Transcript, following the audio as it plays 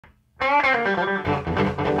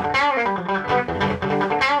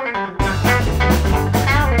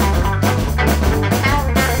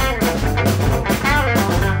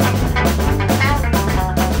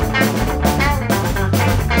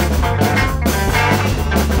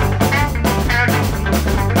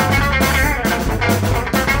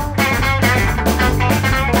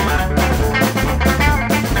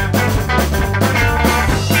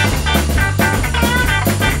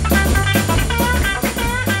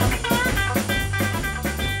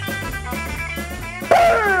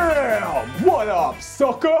What up,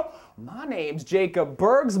 sucker? My name's Jacob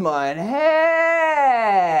Bergsma, and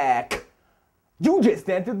heck, you just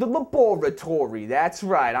entered the laboratory. That's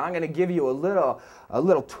right. I'm gonna give you a little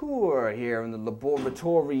tour here in the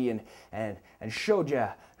laboratory and show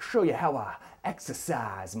you how I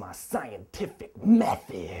exercise my scientific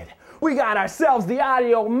method. We got ourselves the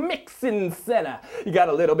audio mixing center. You got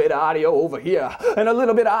a little bit of audio over here and a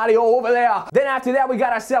little bit of audio over there. Then after that, we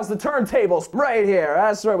got ourselves the turntables right here.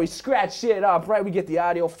 That's right, we scratch shit up, right? We get the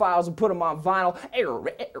audio files and put them on vinyl.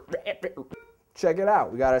 Check it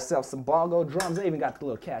out. We got ourselves some bongo drums. I even got the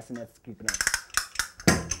little castanets keeping it.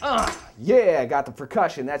 Yeah, got the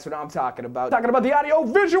percussion. That's what I'm talking about. Talking about the audio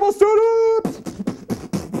visual setup.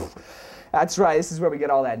 That's right, this is where we get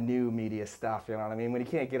all that new media stuff, you know what I mean? When you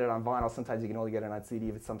can't get it on vinyl, sometimes you can only get it on CD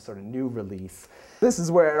if it's some sort of new release. This is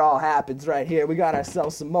where it all happens right here. We got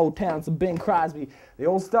ourselves some Motown, some Bing Crosby. The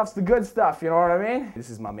old stuff's the good stuff, you know what I mean? This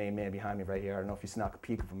is my main man behind me right here. I don't know if you snuck a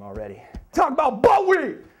peek of him already. Talk about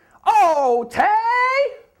Bowie! Oh, Tay!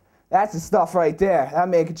 That's the stuff right there. That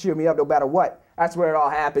man can cheer me up no matter what. That's where it all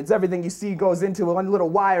happens. Everything you see goes into one little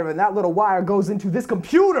wire, and that little wire goes into this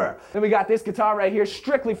computer. Then we got this guitar right here,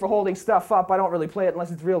 strictly for holding stuff up. I don't really play it unless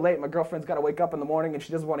it's real late. My girlfriend's got to wake up in the morning, and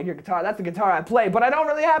she doesn't want to hear guitar. That's the guitar I play, but I don't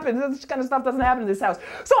really happen. This kind of stuff doesn't happen in this house.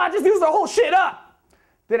 So I just use the whole shit up.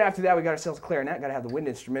 Then after that, we got ourselves a clarinet. Got to have the wind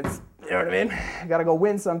instruments. You know what I mean? Got to go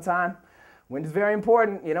wind sometime. Wind is very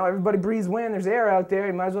important. You know, everybody breathes wind. There's air out there.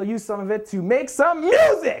 You might as well use some of it to make some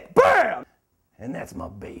music. Bam! And that's my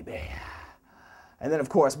baby. And then, of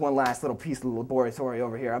course, one last little piece of the laboratory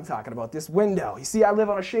over here. I'm talking about this window. You see, I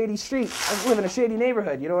live on a shady street. I live in a shady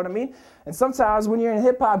neighborhood, you know what I mean? And sometimes when you're in a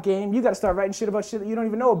hip-hop game, you got to start writing shit about shit that you don't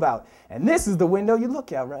even know about. And this is the window you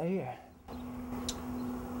look out right here.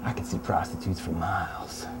 I can see prostitutes for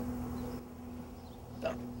miles.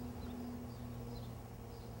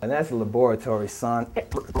 And that's the laboratory, son.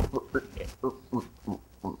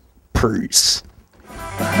 Peace.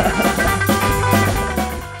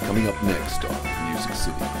 Coming up next on Music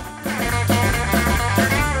City.